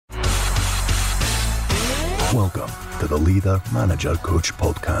Welcome to the Leader, Manager, Coach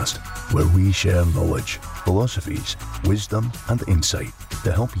podcast, where we share knowledge, philosophies, wisdom, and insight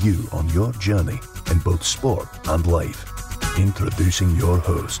to help you on your journey in both sport and life. Introducing your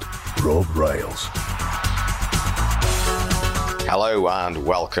host, Rob Riles. Hello and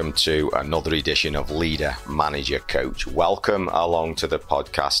welcome to another edition of Leader, Manager, Coach. Welcome along to the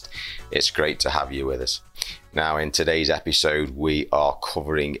podcast. It's great to have you with us. Now, in today's episode, we are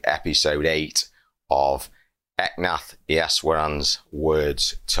covering episode 8 of Eknath Easwaran's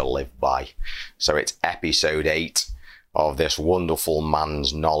Words to Live By. So it's episode 8 of this wonderful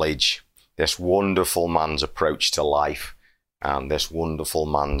man's knowledge, this wonderful man's approach to life, and this wonderful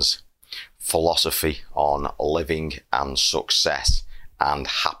man's philosophy on living and success and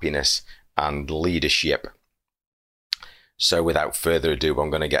happiness and leadership. So without further ado,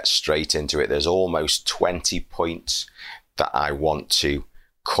 I'm going to get straight into it. There's almost 20 points that I want to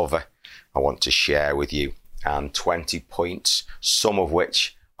cover, I want to share with you. And 20 points, some of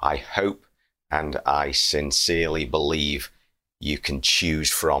which I hope and I sincerely believe you can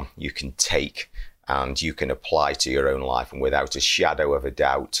choose from, you can take, and you can apply to your own life. And without a shadow of a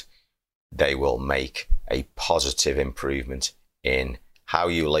doubt, they will make a positive improvement in how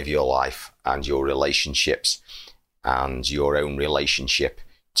you live your life and your relationships and your own relationship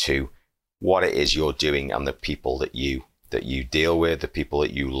to what it is you're doing and the people that you deal with, the people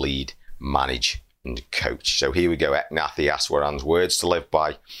that you lead, manage, and coach. So here we go, Eknath Easwaran's Words to Live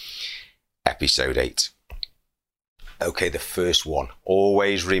By, episode 8. Okay, the first one.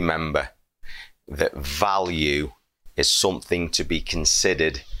 Always remember that value is something to be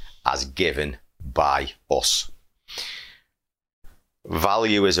considered as given by us.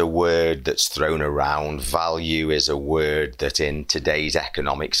 Value is a word that's thrown around. Value is a word that in today's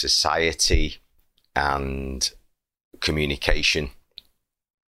economic society and communication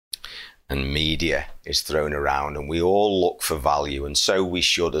and media is thrown around, and we all look for value, and so we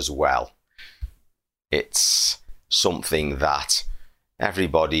should as well. It's something that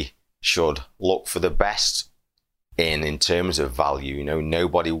everybody should look for the best in terms of value. You know,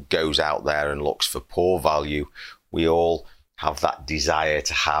 nobody goes out there and looks for poor value. We all have that desire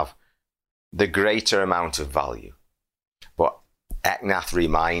to have the greater amount of value. But Eknath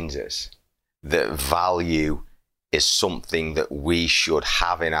reminds us that value is something that we should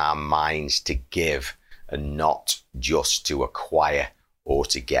have in our minds to give and not just to acquire or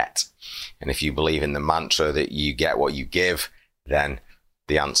to get. And if you believe in the mantra that you get what you give, then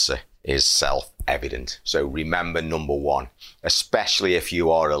the answer is self-evident. So remember, number one, especially if you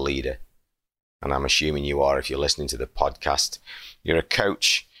are a leader, and I'm assuming you are if you're listening to the podcast, you're a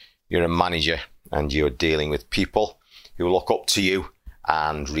coach, you're a manager, and you're dealing with people who look up to you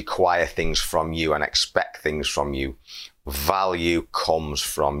and require things from you and expect things from you. Value comes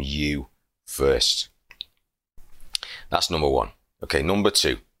from you first. That's number one. Okay, number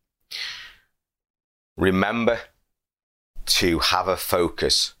two. Remember to have a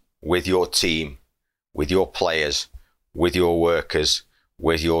focus with your team, with your players, with your workers,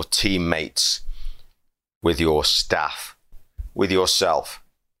 with your teammates, with your staff, with yourself,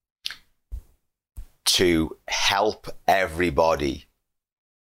 to help everybody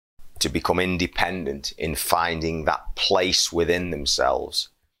to become independent in finding that place within themselves,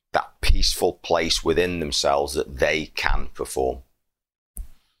 that peaceful place within themselves that they can perform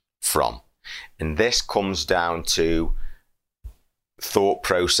from. And this comes down to thought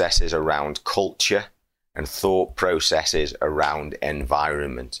processes around culture and thought processes around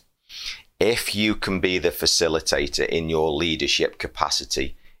environment. If you can be the facilitator in your leadership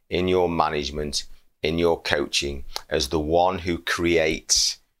capacity, in your management, in your coaching, as the one who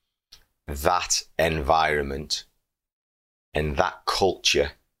creates that environment and that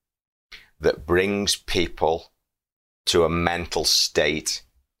culture that brings people to a mental state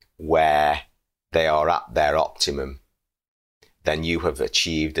where they are at their optimum, then you have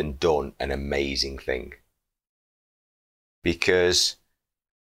achieved and done an amazing thing. Because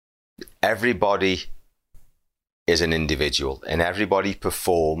everybody is an individual, and everybody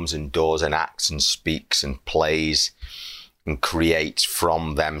performs and does and acts and speaks and plays and creates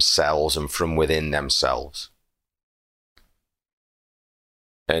from themselves and from within themselves.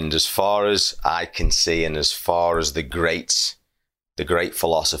 And as far as I can see, and as far as the great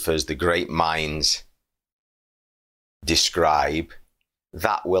philosophers, the great minds describe,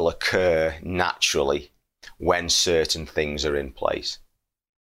 that will occur naturally when certain things are in place.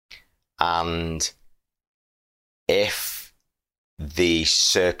 And if the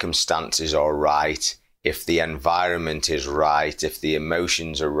circumstances are right, if the environment is right, if the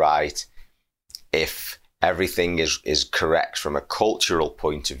emotions are right, if everything is correct from a cultural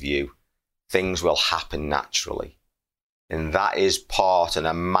point of view, things will happen naturally. And that is part, and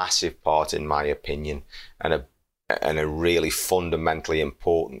a massive part in my opinion, and a really fundamentally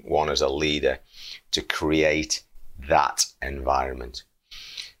important one as a leader, to create that environment.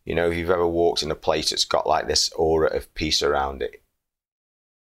 You know, if you've ever walked in a place that's got like this aura of peace around it,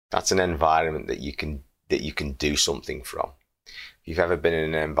 that's an environment that you can do something from. If you've ever been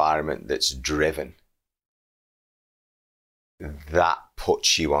in an environment that's driven, that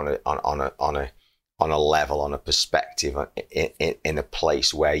puts you on a level, on a perspective, in a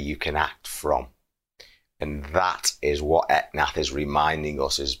place where you can act from. And that is what Eknath is reminding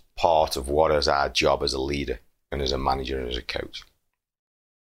us is part of what is our job as a leader and as a manager and as a coach.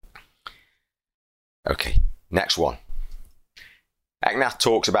 Okay, next one. Eknath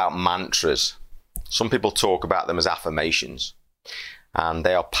talks about mantras. Some people talk about them as affirmations, and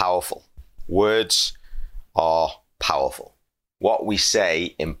they are powerful. Words are powerful. What we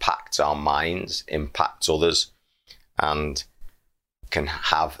say impacts our minds, impacts others, and can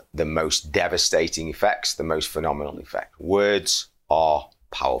have the most devastating effects, the most phenomenal effect. Words are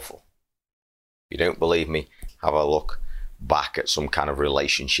powerful. If you don't believe me, have a look back at some kind of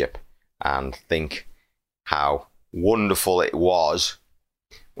relationship and think how wonderful it was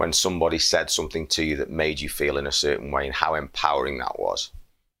when somebody said something to you that made you feel in a certain way, and how empowering that was.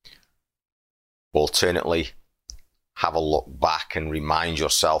 Alternately, have a look back and remind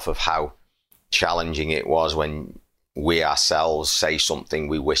yourself of how challenging it was when we ourselves say something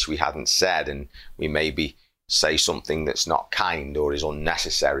we wish we hadn't said, and we maybe say something that's not kind or is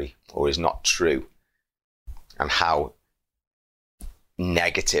unnecessary or is not true, and how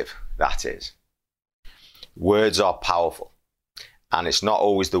negative that is. Words are powerful, and it's not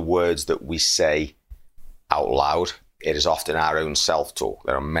always the words that we say out loud. It is often our own self-talk.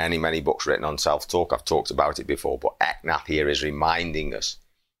 There are many, many books written on self-talk. I've talked about it before, but Eknath here is reminding us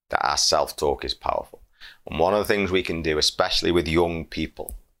that our self-talk is powerful. And one of the things we can do, especially with young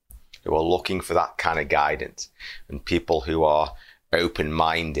people who are looking for that kind of guidance, and people who are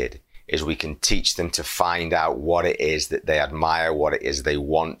open-minded, is we can teach them to find out what it is that they admire, what it is they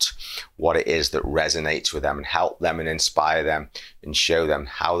want, what it is that resonates with them, and help them and inspire them and show them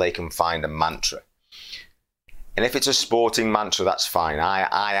how they can find a mantra. And if it's a sporting mantra, that's fine. I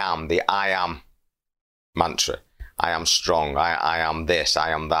am mantra. I am strong. I am this. I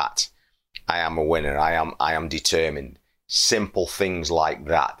am that. I am a winner. I am determined. Simple things like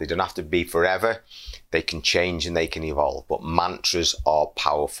that. They don't have to be forever. They can change and they can evolve. But mantras are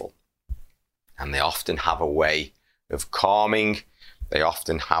powerful. And they often have a way of calming. They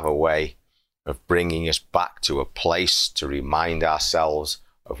often have a way of bringing us back to a place to remind ourselves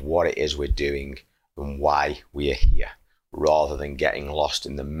of what it is we're doing and why we are here, rather than getting lost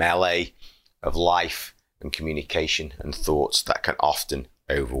in the melee of life and communication and thoughts that can often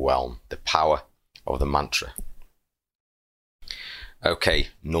overwhelm the power of the mantra. Okay,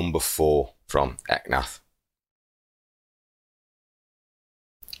 number 4 from Eknath.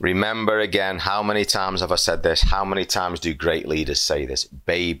 Remember again, how many times have I said this? How many times do great leaders say this?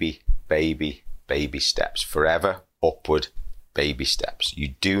 Baby, baby, baby steps. Forever upward baby steps.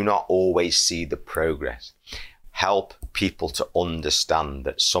 You do not always see the progress. Help people to understand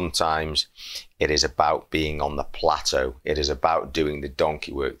that sometimes it is about being on the plateau. It is about doing the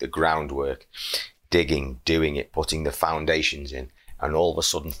donkey work, the groundwork, digging, doing it, putting the foundations in, and all of a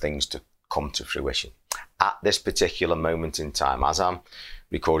sudden things to come to fruition. At this particular moment in time, as I'm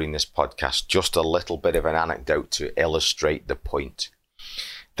recording this podcast, just a little bit of an anecdote to illustrate the point.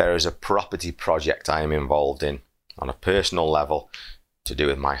 There is a property project I am involved in on a personal level to do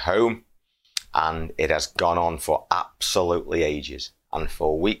with my home, and it has gone on for absolutely ages. And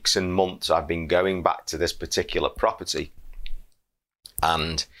for weeks and months I've been going back to this particular property,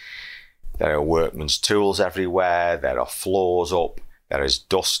 and there are workmen's tools everywhere, there are floors up, there is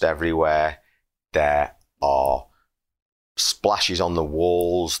dust everywhere, there are splashes on the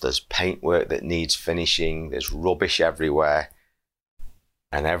walls, there's paintwork that needs finishing, there's rubbish everywhere.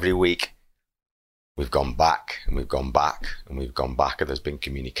 And every week we've gone back and we've gone back and we've gone back, and there's been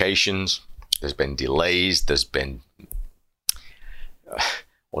communications, there's been delays, there's been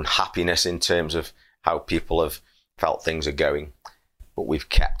unhappiness in terms of how people have felt things are going, but we've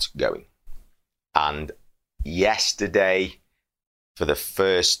kept going. And yesterday, for the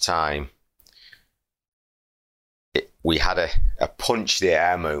first time, we had a punch the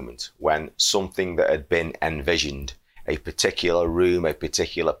air moment when something that had been envisioned, a particular room, a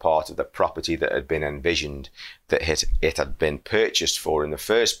particular part of the property that had been envisioned, that it had been purchased for in the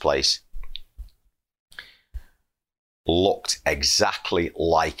first place, looked exactly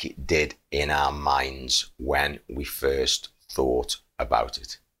like it did in our minds when we first thought about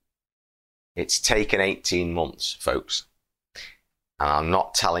it. It's taken 18 months, folks. And I'm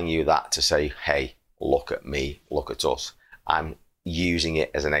not telling you that to say, hey, look at me, look at us. I'm using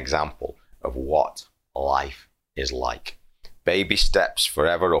it as an example of what life is like. Baby steps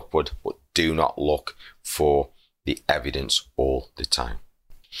forever upward, but do not look for the evidence all the time.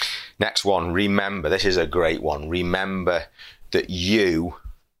 Next one, remember, this is a great one. Remember that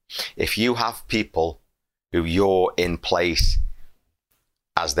if you have people who you're in place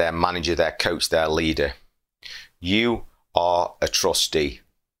as their manager, their coach, their leader, you are a trustee.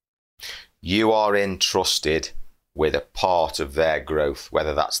 You are entrusted with a part of their growth,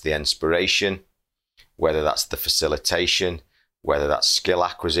 whether that's the inspiration, whether that's the facilitation, whether that's skill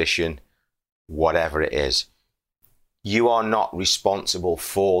acquisition, whatever it is. You are not responsible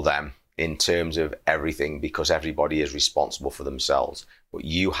for them in terms of everything, because everybody is responsible for themselves. But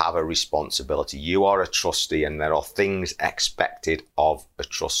you have a responsibility. You are a trustee, and there are things expected of a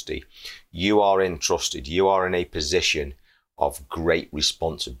trustee. You are entrusted. You are in a position of great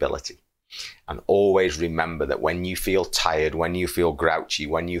responsibility. And always remember that when you feel tired, when you feel grouchy,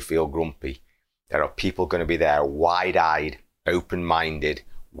 when you feel grumpy, there are people going to be there wide-eyed, open-minded,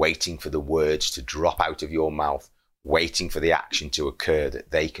 waiting for the words to drop out of your mouth, waiting for the action to occur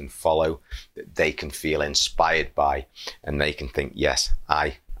that they can follow, that they can feel inspired by, and they can think, yes,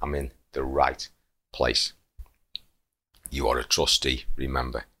 I am in the right place. You are a trustee,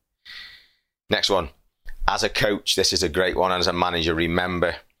 remember. Next one. As a coach, this is a great one. As a manager,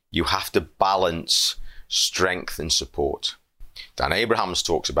 remember, you have to balance strength and support. Dan Abrahams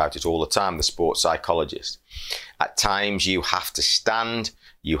talks about it all the time, the sports psychologist. At times, you have to stand,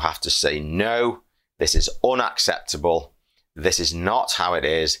 you have to say, no, this is unacceptable. This is not how it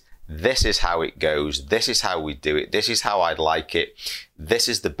is. This is how it goes. This is how we do it. This is how I'd like it. This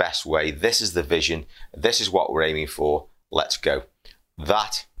is the best way. This is the vision. This is what we're aiming for. Let's go.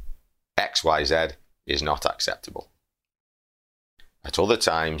 That XYZ is not acceptable. At other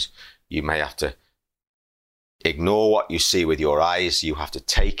times, you may have to ignore what you see with your eyes. You have to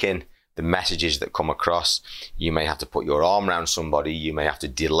take in the messages that come across. You may have to put your arm around somebody. You may have to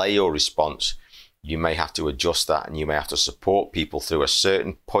delay your response. You may have to adjust that, and you may have to support people through a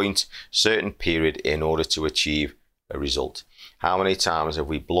certain point, certain period in order to achieve a result. How many times have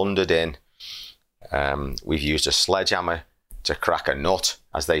we blundered in? We've used a sledgehammer to crack a nut,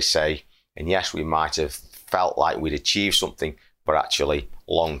 as they say. And yes, we might have felt like we'd achieved something, but actually,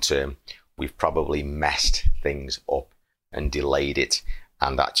 long term, we've probably messed things up and delayed it,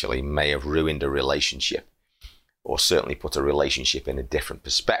 and actually may have ruined a relationship, or certainly put a relationship in a different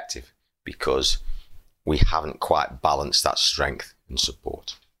perspective, because we haven't quite balanced that strength and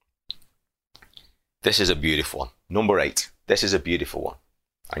support. This is a beautiful one. Number 8. This is a beautiful one.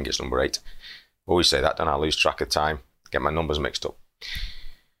 I think it's number 8. Always say that, don't I? Lose track of time, get my numbers mixed up.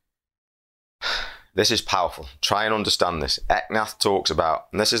 This is powerful. Try and understand this. Eknath talks about,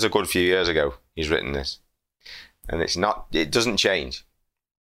 and this is a good few years ago, he's written this, and it doesn't change.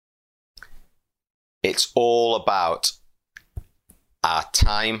 It's all about our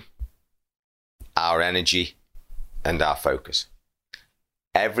time, our energy, and our focus.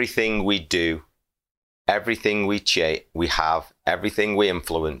 Everything we do, everything we have, everything we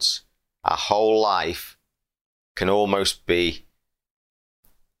influence, our whole life can almost be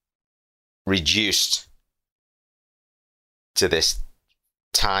reduced to this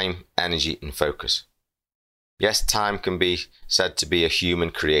time, energy, and focus. Yes, time can be said to be a human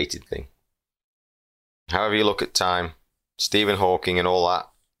created thing. However you look at time, Stephen Hawking and all that,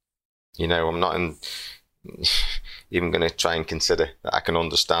 I'm not even going to try and consider that I can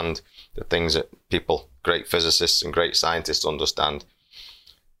understand the things that people, great physicists and great scientists understand.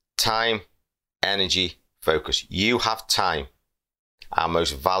 Time, energy, focus. You have time, our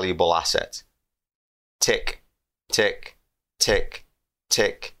most valuable asset. Tick, tick, tick,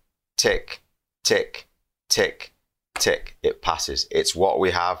 tick, tick, tick, tick, tick. It passes. It's what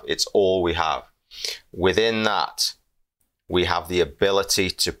we have. It's all we have. Within that, we have the ability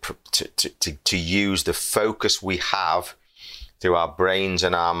to use the focus we have through our brains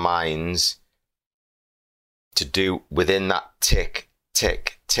and our minds to do within that tick,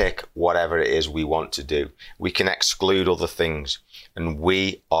 tick, tick, whatever it is we want to do. We can exclude other things, and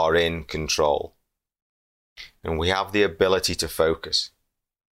we are in control. And we have the ability to focus.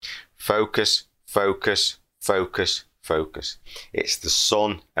 Focus, focus, focus, focus. It's the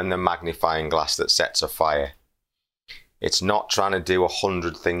sun and the magnifying glass that sets a fire. It's not trying to do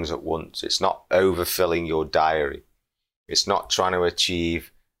 100 things at once. It's not overfilling your diary. It's not trying to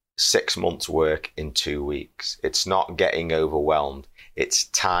achieve 6 months' work in 2 weeks. It's not getting overwhelmed. It's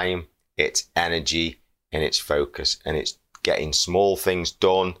time, it's energy, and it's focus. And it's getting small things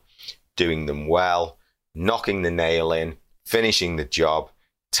done, doing them well, knocking the nail in, finishing the job,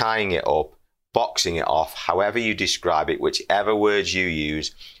 tying it up, boxing it off, however you describe it, whichever words you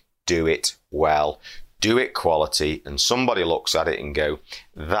use, do it well, do it quality, and somebody looks at it and go,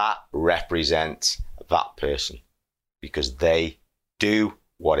 that represents that person, because they do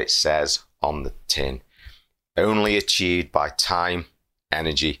what it says on the tin. Only achieved by time,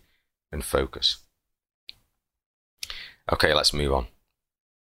 energy, and focus. Okay, let's move on.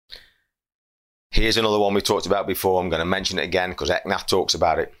 Here's another one we talked about before. I'm going to mention it again because Eknath talks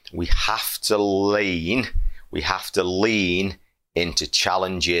about it. We have to lean into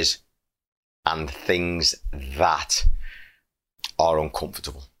challenges and things that are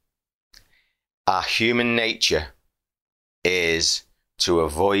uncomfortable. Our human nature is to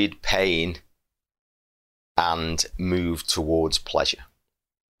avoid pain and move towards pleasure.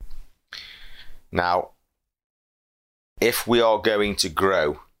 Now, if we are going to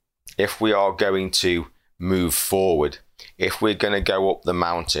grow, if we are going to move forward, if we're going to go up the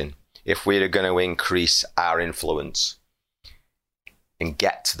mountain, if we're going to increase our influence and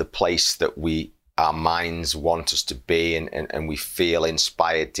get to the place that our minds want us to be and we feel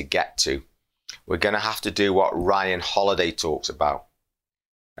inspired to get to, we're going to have to do what Ryan Holiday talks about.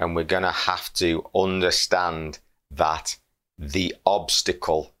 And we're going to have to understand that the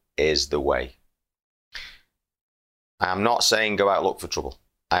obstacle is the way. I am not saying go out and look for trouble.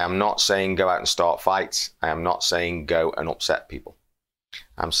 I am not saying go out and start fights. I am not saying go and upset people.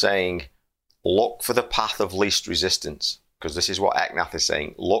 I'm saying look for the path of least resistance, because this is what Eknath is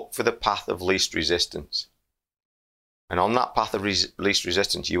saying. Look for the path of least resistance. And on that path of least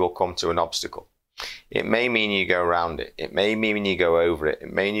resistance, you will come to an obstacle. It may mean you go around it. It may mean you go over it.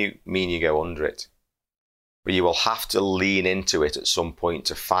 It may mean you go under it. But you will have to lean into it at some point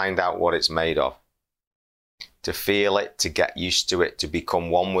to find out what it's made of, to feel it, to get used to it, to become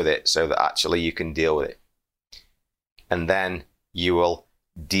one with it so that actually you can deal with it. And then you will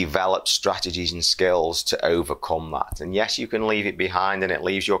develop strategies and skills to overcome that. And yes, you can leave it behind and it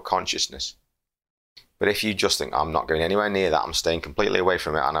leaves your consciousness. But if you just think, I'm not going anywhere near that, I'm staying completely away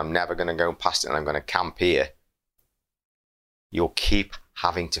from it and I'm never going to go past it and I'm going to camp here, you'll keep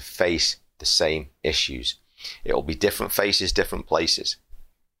having to face the same issues. It'll be different faces, different places,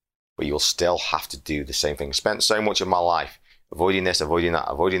 but you'll still have to do the same thing. I spent so much of my life avoiding this, avoiding that,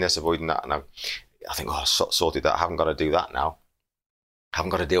 avoiding this, avoiding that. And I think, I sorted that. I haven't got to do that now. I haven't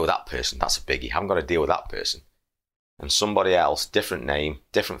got to deal with that person. That's a biggie. I haven't got to deal with that person. And somebody else, different name,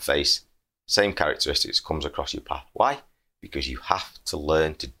 different face, same characteristics comes across your path. Why? Because you have to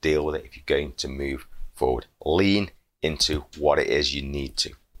learn to deal with it if you're going to move forward. Lean into what it is you need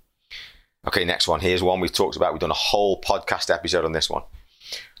to. Okay, next one. Here's one we've talked about. We've done a whole podcast episode on this one.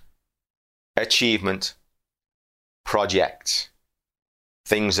 Achievement, projects,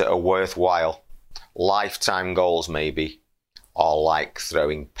 things that are worthwhile, lifetime goals maybe, are like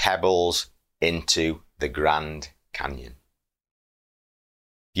throwing pebbles into the Grand Canyon.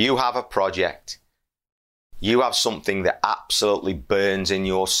 You have a project. You have something that absolutely burns in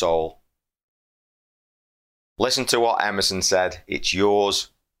your soul. Listen to what Emerson said. It's yours.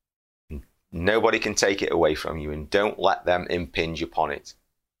 Nobody can take it away from you, and don't let them impinge upon it.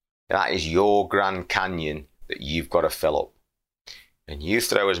 That is your Grand Canyon that you've got to fill up. And you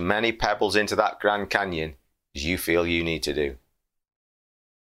throw as many pebbles into that Grand Canyon as you feel you need to do.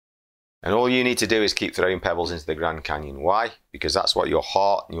 And all you need to do is keep throwing pebbles into the Grand Canyon. Why? Because that's what your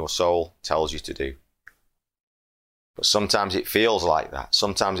heart and your soul tells you to do. But sometimes it feels like that.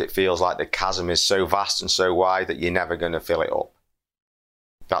 Sometimes it feels like the chasm is so vast and so wide that you're never going to fill it up.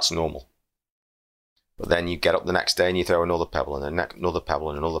 That's normal. But then you get up the next day and you throw another pebble and another pebble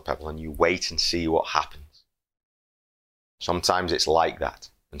and another pebble, and you wait and see what happens. Sometimes it's like that.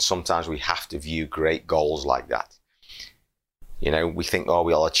 And sometimes we have to view great goals like that. You know, we think,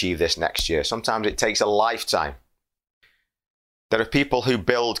 we'll achieve this next year. Sometimes it takes a lifetime. There are people who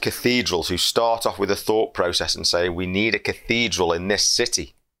build cathedrals who start off with a thought process and say, we need a cathedral in this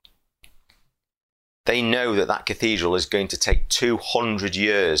city. They know that that cathedral is going to take 200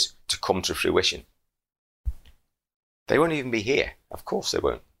 years to come to fruition. They won't even be here. Of course they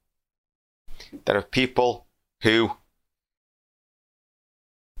won't. There are people who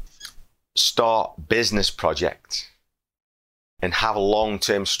start business projects and have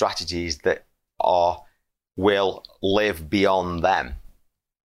long-term strategies that will live beyond them.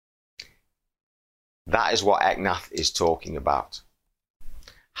 That is what Eknath is talking about.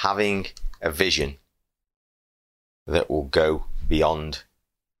 Having a vision that will go beyond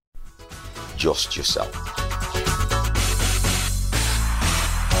just yourself.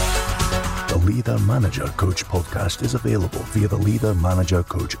 The Leader Manager Coach podcast is available via the Leader Manager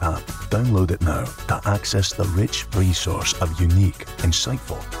Coach app. Download it now to access the rich resource of unique,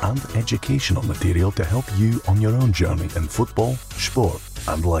 insightful, and educational material to help you on your own journey in football, sport,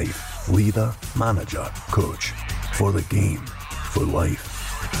 and life. Leader Manager Coach. For the game, for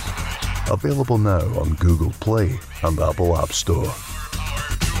life. Available now on Google Play and Apple App Store.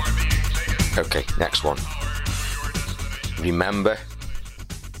 Okay, next one. Remember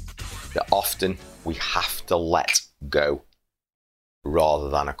that often we have to let go rather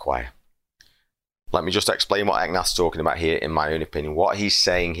than acquire. Let me just explain what Eknath's talking about here in my own opinion. What he's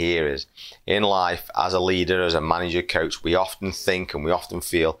saying here is, in life, as a leader, as a manager, coach, we often think and we often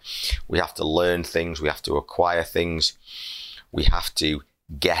feel we have to learn things, we have to acquire things, we have to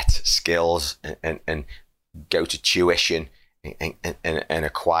get skills and go to tuition and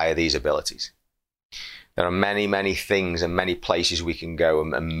acquire these abilities. There are many, many things and many places we can go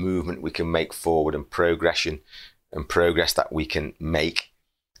and movement we can make forward and progression and progress that we can make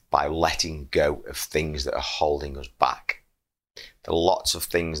by letting go of things that are holding us back. There are lots of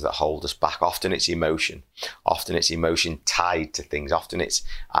things that hold us back. Often it's emotion. Often it's emotion tied to things. Often it's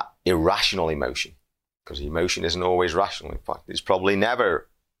irrational emotion, because emotion isn't always rational. In fact, it's probably never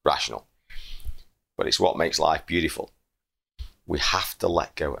rational. But it's what makes life beautiful. We have to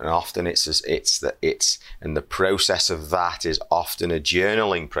let go, and often and the process of that is often a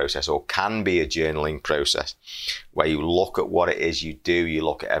journaling process, or can be a journaling process, where you look at what it is you do, you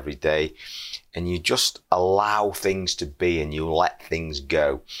look at every day, and you just allow things to be, and you let things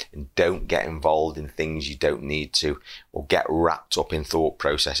go, and don't get involved in things you don't need to, or get wrapped up in thought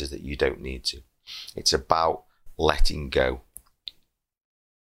processes that you don't need to. It's about letting go.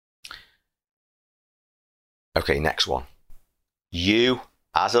 Okay, next one. You,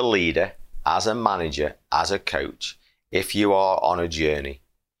 as a leader, as a manager, as a coach, if you are on a journey,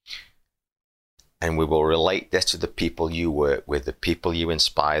 and we will relate this to the people you work with, the people you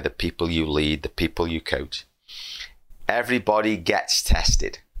inspire, the people you lead, the people you coach, everybody gets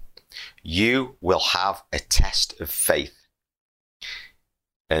tested. You will have a test of faith.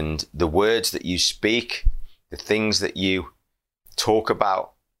 And the words that you speak, the things that you talk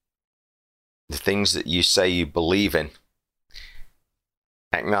about, the things that you say you believe in,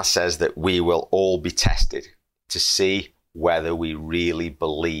 Eknath says that we will all be tested to see whether we really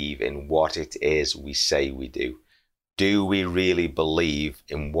believe in what it is we say we do. Do we really believe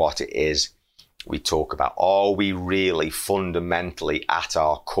in what it is we talk about? Are we really fundamentally at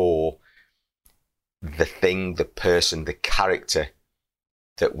our core the thing, the person, the character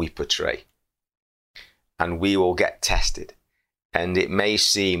that we portray? And we will get tested. And it may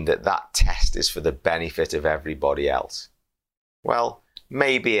seem that that test is for the benefit of everybody else. Well,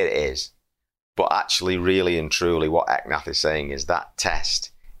 maybe it is, but actually, really and truly, what Eknath is saying is that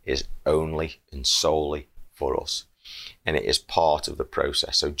test is only and solely for us, and it is part of the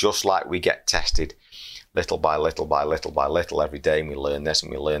process. So just like we get tested little by little by little by little every day, and we learn this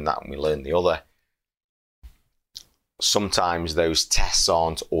and we learn that and we learn the other, sometimes those tests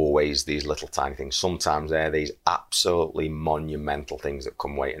aren't always these little tiny things. Sometimes they're these absolutely monumental things that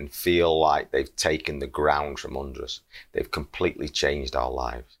come away and feel like they've taken the ground from under us. They've completely changed our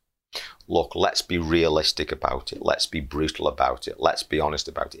lives. Look, let's be realistic about it. Let's be brutal about it. Let's be honest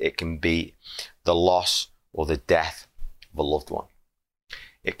about it. It can be the loss or the death of a loved one.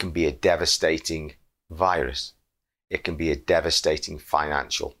 It can be a devastating virus. It can be a devastating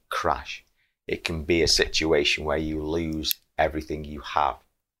financial crash. It can be a situation where you lose everything you have.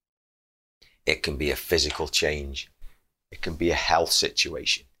 It can be a physical change. It can be a health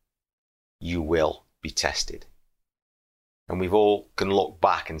situation. You will be tested. And we've all can look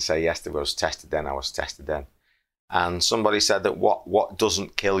back and say, yes, I was tested then, I was tested then. And somebody said that what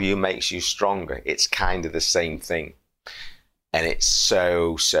doesn't kill you makes you stronger. It's kind of the same thing. And it's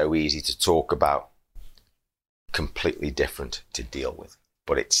so easy to talk about, completely different to deal with.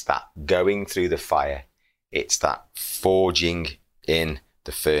 But it's that going through the fire, it's that forging in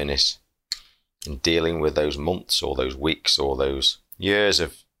the furnace and dealing with those months or those weeks or those years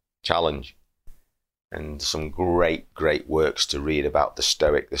of challenge. And some great works to read about the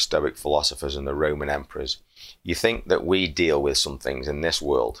Stoic philosophers and the Roman emperors. You think that we deal with some things in this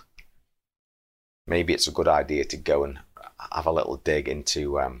world. Maybe it's a good idea to go and have a little dig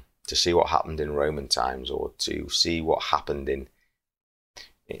into to see what happened in Roman times, or to see what happened in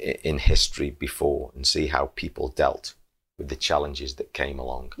history before, and see how people dealt with the challenges that came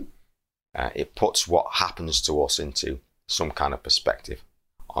along. It puts what happens to us into some kind of perspective.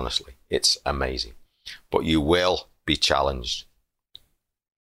 Honestly, it's amazing. But you will be challenged.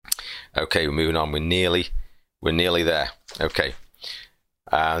 Okay, we're moving on. We're nearly there. Okay.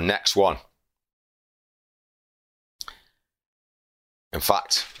 Next one. In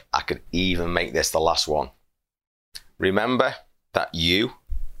fact, I could even make this the last one. Remember that you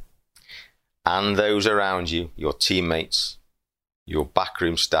and those around you, your teammates, your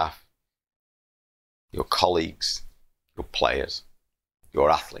backroom staff, your colleagues, your players, your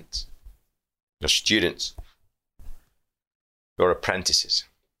athletes, your students, your apprentices,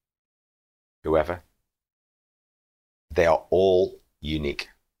 whoever, they are all unique,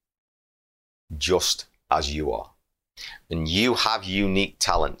 just as you are. And you have unique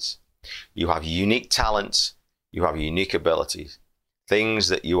talents. You have unique talents. You have unique abilities. Things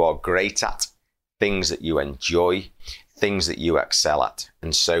that you are great at, things that you enjoy, things that you excel at,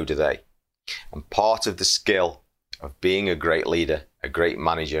 and so do they. And part of the skill of being a great leader, a great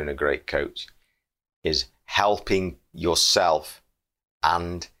manager, and a great coach is helping yourself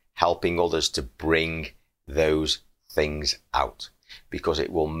and helping others to bring those things out, because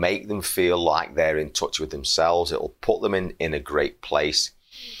it will make them feel like they're in touch with themselves. It will put them in a great place.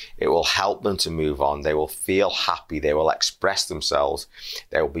 It will help them to move on. They will feel happy. They will express themselves.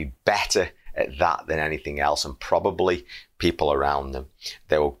 They will be better at that than anything else, and probably people around them.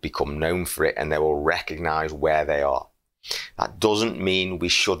 They will become known for it, and they will recognize where they are. That doesn't mean we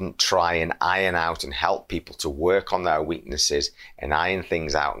shouldn't try and iron out and help people to work on their weaknesses and iron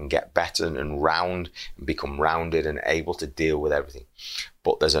things out and get better and round and become rounded and able to deal with everything.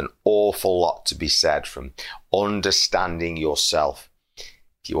 But there's an awful lot to be said from understanding yourself.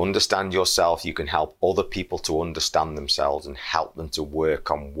 If you understand yourself, you can help other people to understand themselves and help them to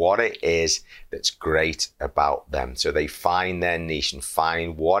work on what it is that's great about them, so they find their niche and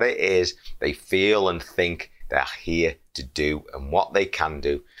find what it is they feel and think they're here to do, and what they can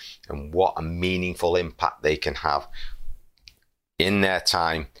do, and what a meaningful impact they can have in their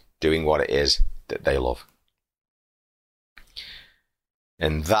time doing what it is that they love.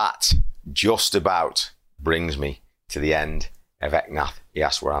 And that just about brings me to the end of Eknath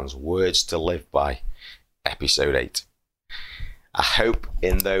Easwaran's Words to Live By, episode 8. I hope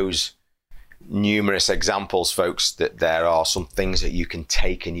in those numerous examples, folks, that there are some things that you can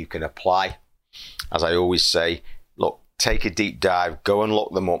take and you can apply. As I always say, look, take a deep dive, go and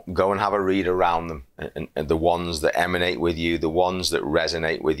look them up, go and have a read around them, and the ones that emanate with you, the ones that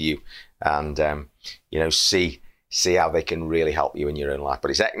resonate with you, and see how they can really help you in your own life.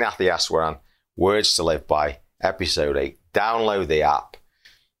 But it's Eknath Easwaran, Words to Live By, episode 8. Download the app,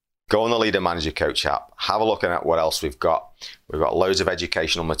 go on the Leader Manager Coach app, have a look at what else we've got. We've got loads of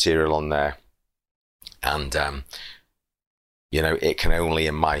educational material on there, and it can only,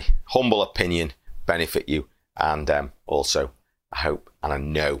 in my humble opinion, benefit you, and also I hope and I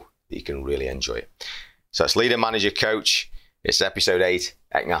know that you can really enjoy it. So it's Leader Manager Coach, it's episode 8,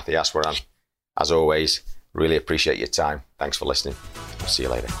 Eknath Easwaran. As always, really appreciate your time. Thanks for listening. I'll see you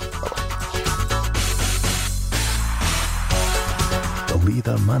later. Bye-bye. The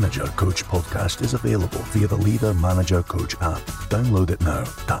Leader Manager Coach podcast is available via the Leader Manager Coach app. Download it now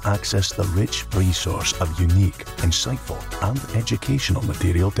to access the rich resource of unique, insightful and educational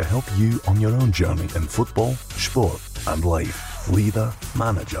material to help you on your own journey in football, sport and life. Leader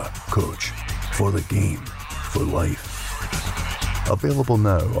Manager Coach. For the game, for life. Available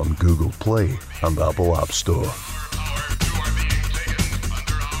now on Google Play and Apple App Store.